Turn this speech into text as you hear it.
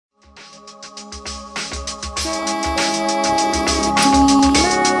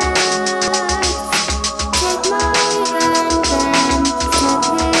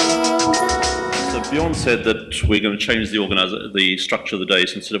said that we're going to change the structure of the day.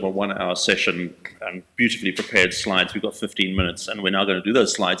 So instead of a 1-hour session and beautifully prepared slides, we've got 15 minutes, and we're now going to do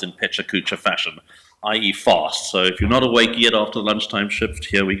those slides in Pecha Kucha fashion, i.e. fast. So if you're not awake yet after the lunchtime shift,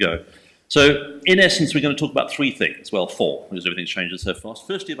 here we go. So in essence, we're going to talk about three things. Well, four, because everything's changing so fast.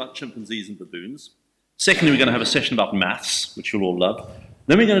 Firstly, about chimpanzees and baboons. Secondly, we're going to have a session about maths, which you'll all love.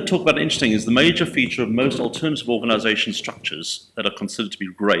 Then we're going to talk about interesting is the major feature of most alternative organization structures that are considered to be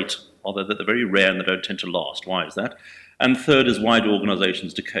great, although they're very rare and they don't tend to last. Why is that? And third is why do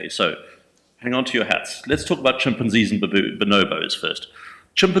organizations decay? So hang on to your hats. Let's talk about chimpanzees and bonobos first.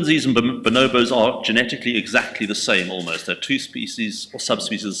 Chimpanzees and bonobos are genetically exactly the same almost. They're two species or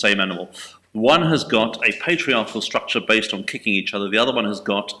subspecies of the same animal. One has got a patriarchal structure based on kicking each other. The other one has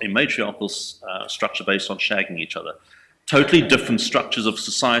got a matriarchal structure based on shagging each other. Totally different structures of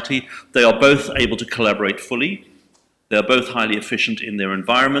society. They are both able to collaborate fully. They are both highly efficient in their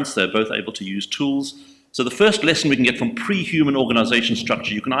environments. They're both able to use tools. So the first lesson we can get from pre-human organization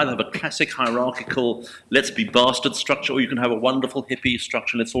structure, you can either have a classic hierarchical, let's be bastard structure, or you can have a wonderful hippie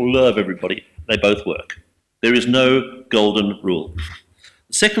structure, let's all love everybody. They both work. There is no golden rule.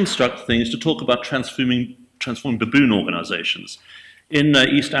 The second thing is to talk about transforming baboon organizations. In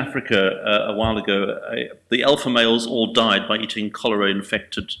East Africa a while ago, the alpha males all died by eating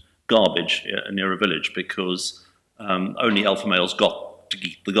cholera-infected garbage near a village because only alpha males got to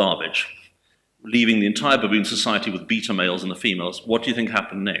eat the garbage, leaving the entire baboon society with beta males and the females. What do you think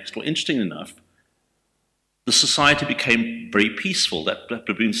happened next? Well, interesting enough, the society became very peaceful. That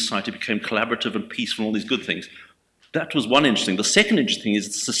baboon society became collaborative and peaceful and all these good things. That was one interesting. The second interesting thing is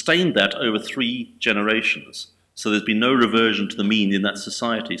it sustained that over 3 generations. So there's been no reversion to the mean in that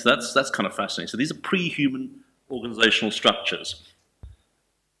society. So that's kind of fascinating. So these are pre-human organizational structures.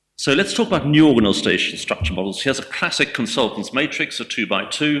 So let's talk about new organizational structure models. Here's a classic consultant's matrix, a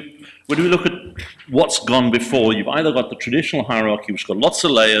 2x2. When we look at what's gone before, you've either got the traditional hierarchy, which has got lots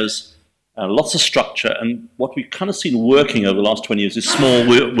of layers, lots of structure, and what we've kind of seen working over the last 20 years is small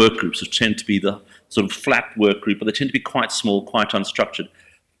work groups, which tend to be the sort of flat work group, but they tend to be quite small, quite unstructured.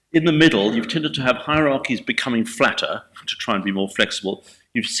 In the middle, you've tended to have hierarchies becoming flatter to try and be more flexible.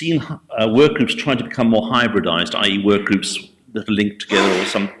 You've seen work groups trying to become more hybridized, i.e. work groups that are linked together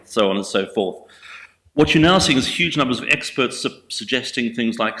or so on and so forth. What you're now seeing is huge numbers of experts suggesting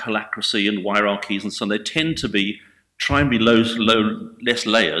things like holacracy and hierarchies and so on. They tend to try and be less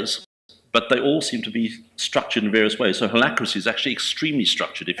layers, but they all seem to be structured in various ways. So holacracy is actually extremely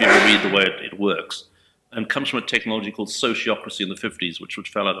structured if you ever read the way it works, and comes from a technology called sociocracy in the 50s, which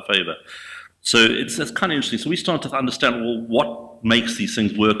fell out of favor. So that's kind of interesting. So we started to understand, well, what makes these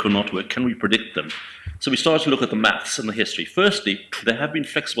things work or not work? Can we predict them? So we started to look at the maths and the history. Firstly, there have been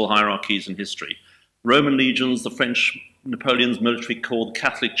flexible hierarchies in history. Roman legions, the French, Napoleon's military corps, the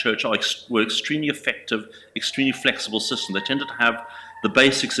Catholic Church were extremely effective, extremely flexible systems. They tended to have the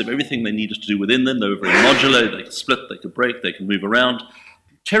basics of everything they needed to do within them. They were very modular. They could split, they could break, they could move around.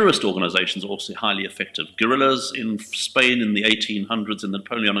 Terrorist organizations are also highly effective. Guerrillas in Spain in the 1800s in the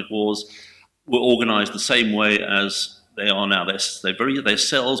Napoleonic Wars were organized the same way as they are now. They're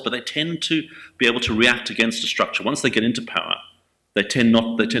cells, but they tend to be able to react against a structure. Once they get into power, they tend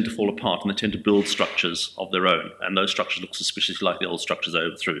to fall apart, and they tend to build structures of their own. And those structures look suspiciously like the old structures they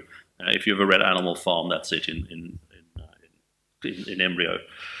overthrew. If you ever read Animal Farm, that's it in embryo.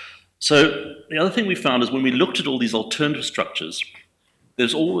 So the other thing we found is when we looked at all these alternative structures,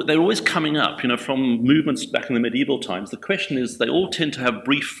 they're always coming up, from movements back in the medieval times. The question is, they all tend to have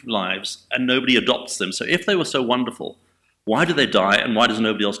brief lives and nobody adopts them. So if they were so wonderful, why do they die and why does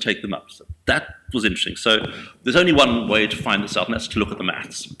nobody else take them up? So that was interesting. So there's only one way to find this out, and that's to look at the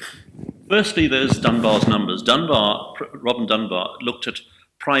maths. Firstly, there's Dunbar's numbers. Robin Dunbar looked at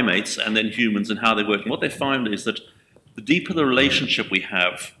primates and then humans and how they work. And what they found is that the deeper the relationship we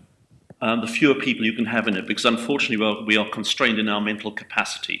have, the fewer people you can have in it, because unfortunately we are constrained in our mental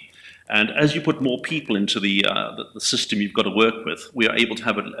capacity. And as you put more people into the system you've got to work with, we are able to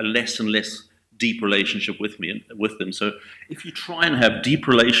have a less and less deep relationship with them. So if you try and have deep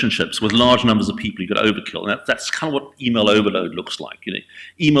relationships with large numbers of people, you get overkill. And that's kind of what email overload looks like.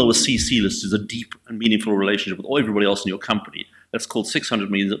 Email with CC list is a deep and meaningful relationship with everybody else in your company. That's called 600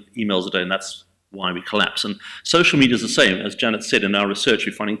 emails a day, and that's why we collapse. And social media is the same. As Janet said, in our research,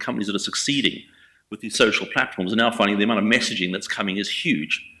 we're finding companies that are succeeding with these social platforms are now finding the amount of messaging that's coming is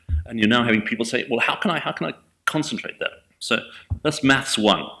huge. And you're now having people say, well, how can I concentrate that? So that's maths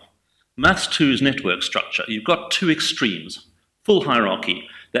 1. Maths 2 is network structure. You've got 2 extremes, full hierarchy.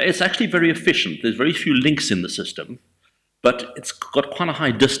 It's actually very efficient. There's very few links in the system, but it's got quite a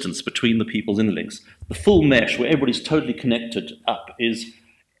high distance between the people in the links. The full mesh, where everybody's totally connected up, is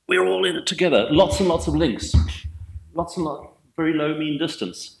we're all in it together. Lots and lots of links. Lots and lots, very low mean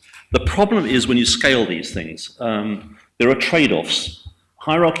distance. The problem is when you scale these things, there are trade-offs.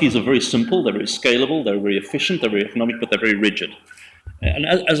 Hierarchies are very simple, they're very scalable, they're very efficient, they're very economic, but they're very rigid. And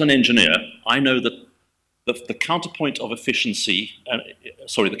as an engineer, I know that the counterpoint of efficiency,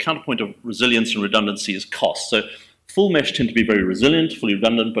 the counterpoint of resilience and redundancy is cost. So full mesh tend to be very resilient, fully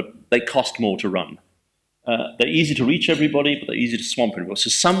redundant, but they cost more to run. They're easy to reach everybody, but they're easy to swamp everybody. So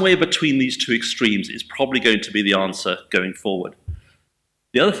somewhere between these two extremes is probably going to be the answer going forward.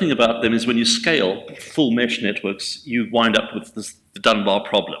 The other thing about them is when you scale full mesh networks, you wind up with the Dunbar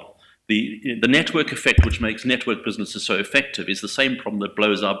problem. The network effect which makes network businesses so effective is the same problem that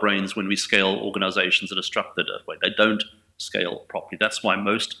blows our brains when we scale organizations that are structured that way. They don't scale properly. That's why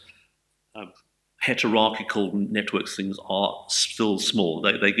most hierarchical networks things are still small.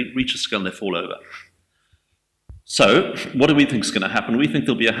 They reach a scale and they fall over. So what do we think is going to happen? We think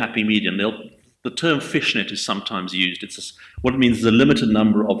there'll be a happy medium. The term fishnet is sometimes used. What it means is a limited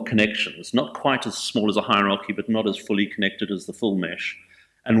number of connections, not quite as small as a hierarchy, but not as fully connected as the full mesh.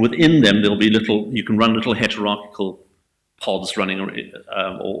 And within them, there'll be you can run little hierarchical pods running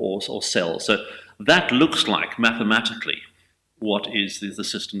or cells. So that looks like, mathematically, what is the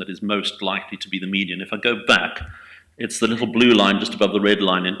system that is most likely to be the median. If I go back, it's the little blue line just above the red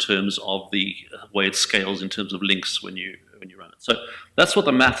line in terms of the way it scales in terms of links when you run it. So that's what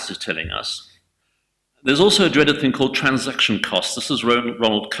the maths is telling us. There's also a dreaded thing called transaction costs. This is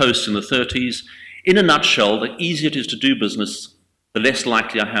Ronald Coase in the 30s. In a nutshell, the easier it is to do business, the less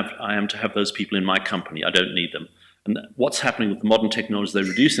likely I am to have those people in my company. I don't need them. And what's happening with modern technology, they're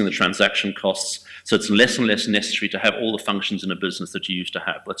reducing the transaction costs, so it's less and less necessary to have all the functions in a business that you used to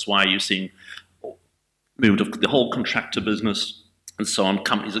have. That's why you're seeing movement of the whole contractor business and so on.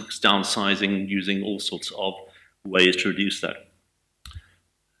 Companies are downsizing, using all sorts of ways to reduce that.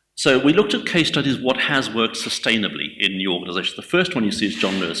 So we looked at case studies, what has worked sustainably in new organizations. The first one you see is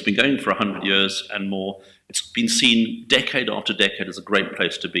John Lewis. It's been going for 100 years and more. It's been seen decade after decade as a great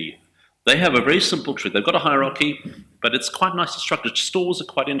place to be. They have a very simple trick. They've got a hierarchy, but it's quite nicely structured. Stores are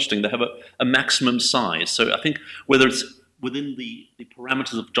quite interesting. They have a maximum size. So I think whether it's within the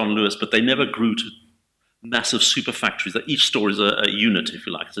parameters of John Lewis, but they never grew to massive super factories. Each store is a unit, if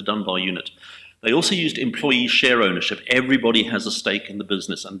you like. It's a Dunbar unit. They also used employee share ownership. Everybody has a stake in the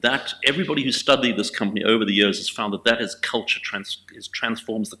business, and that everybody who studied this company over the years has found that is culture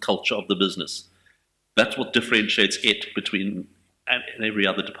transforms the culture of the business. That's what differentiates it between every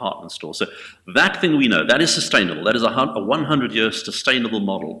other department store. So that thing we know, that is sustainable. That is a 100-year sustainable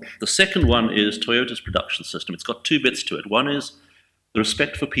model. The second one is Toyota's production system. It's got two bits to it. One is the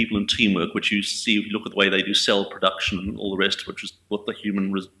respect for people and teamwork, which you see if you look at the way they do cell production and all the rest, which is what the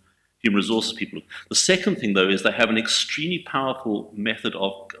human resources people do. The second thing, though, is they have an extremely powerful method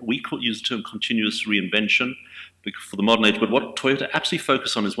of, we use the term continuous reinvention for the modern age, but what Toyota absolutely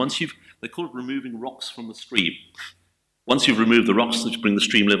focus on is they call it removing rocks from the stream. Once you've removed the rocks that bring the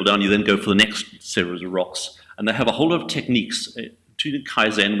stream level down, you then go for the next series of rocks. And they have a whole lot of techniques,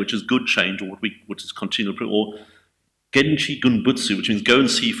 Kaizen, which is good change, or which is continual, or Genchi Gunbutsu, which means go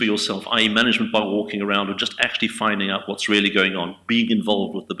and see for yourself, i.e. management by walking around or just actually finding out what's really going on, being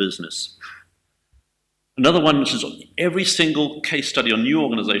involved with the business. Another one, which is every single case study on new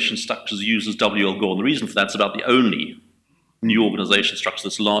organization structures uses W.L. Gore, and the reason for that's about the only new organization structure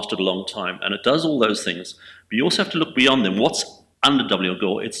that's lasted a long time, and it does all those things, but you also have to look beyond them. What's under W.L.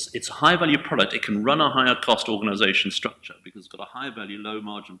 Gore? It's a high-value product. It can run a higher-cost organization structure because it's got a high-value,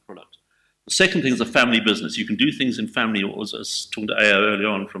 low-margin product. The second thing is a family business. You can do things in family, or as I was talking to AO earlier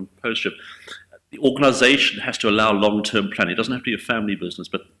on from Postship. The organization has to allow long-term planning. It doesn't have to be a family business,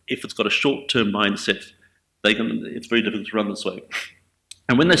 but if it's got a short-term mindset, it's very difficult to run this way.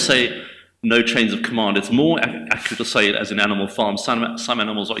 And when they say no chains of command, it's more accurate to say it as in animal farms. Some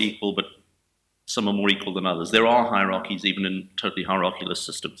animals are equal, but some are more equal than others. There are hierarchies even in totally hierarchy-less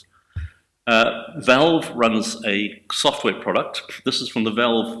systems. Valve runs a software product. This is from the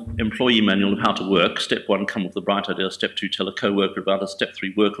Valve employee manual of how to work. Step 1, come with the bright idea. Step 2, tell a co-worker about it. Step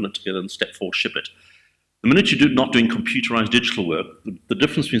 3, work on it together. And Step 4, ship it. The minute you're not doing computerized digital work, the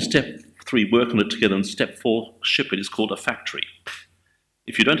difference between Step 3, work on it together, and Step 4, ship it, is called a factory.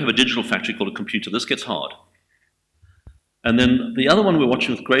 If you don't have a digital factory called a computer, this gets hard. And then the other one we're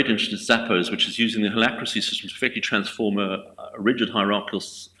watching with great interest is Zappos, which is using the holacracy system to effectively transform a rigid hierarchical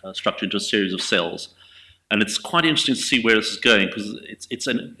structure into a series of cells. And it's quite interesting to see where this is going, because it's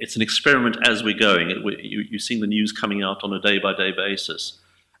an experiment as we're going. You're seeing the news coming out on a day-by-day basis.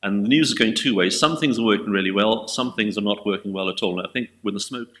 And the news is going two ways. Some things are working really well, some things are not working well at all. And I think when the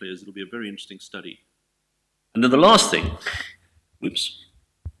smoke clears, it'll be a very interesting study. And then the last thing, whoops,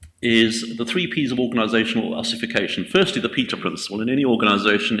 is the 3 Ps of organizational ossification. Firstly, the Peter principle. In any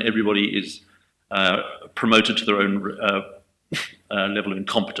organization, everybody is promoted to their own level of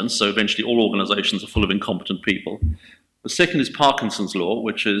incompetence, so eventually all organizations are full of incompetent people. The second is Parkinson's law,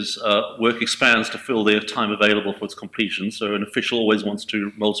 which is work expands to fill the time available for its completion, so an official always wants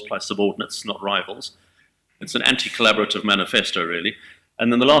to multiply subordinates, not rivals. It's an anti-collaborative manifesto, really.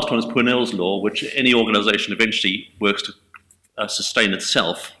 And then the last one is Pournelle's law, which any organization eventually works to sustain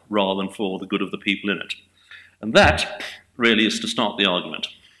itself rather than for the good of the people in it. And that really is to start the argument.